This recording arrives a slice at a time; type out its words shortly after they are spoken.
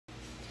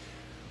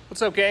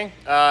What's up, gang?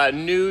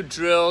 New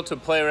drill to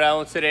play around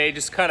with today.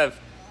 Just kind of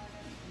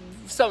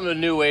a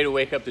new way to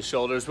wake up the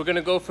shoulders. We're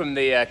gonna go from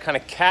the kind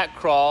of cat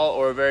crawl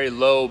or a very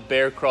low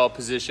bear crawl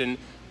position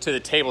to the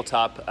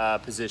tabletop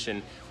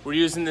position. We're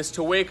using this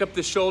to wake up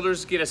the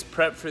shoulders, get us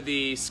prepped for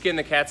the skin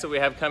the cats that we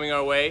have coming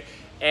our way,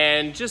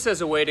 and just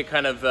as a way to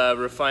kind of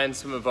refine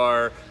some of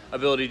our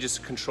ability just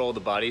to control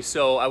the body.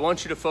 So I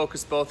want you to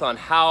focus both on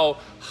how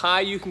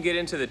high you can get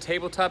into the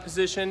tabletop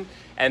position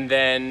and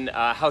then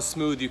how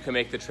smooth you can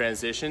make the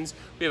transitions.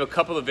 We have a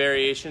couple of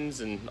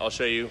variations and I'll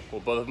show you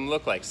what both of them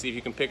look like. See if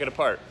you can pick it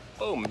apart.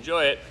 Boom,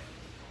 enjoy it.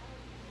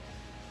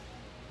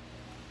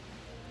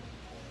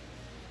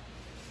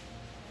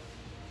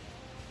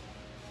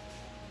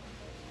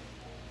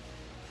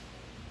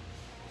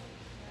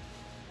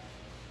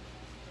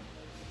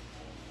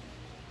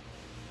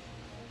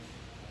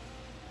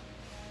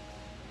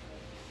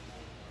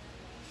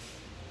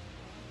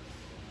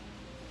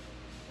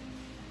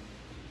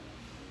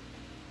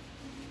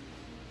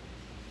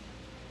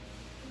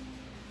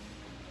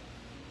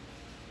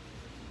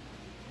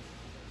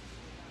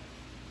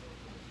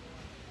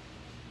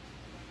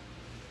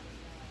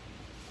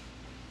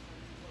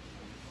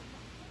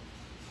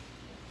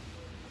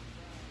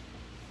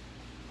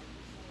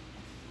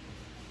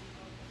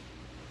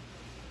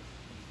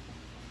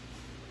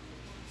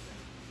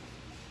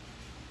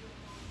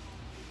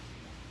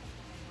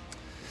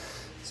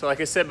 So like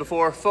I said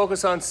before,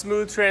 focus on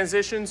smooth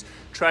transitions,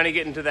 trying to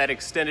get into that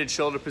extended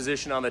shoulder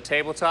position on the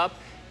tabletop,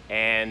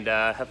 and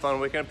have fun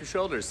waking up your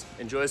shoulders.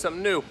 Enjoy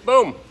something new.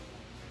 Boom!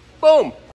 Boom!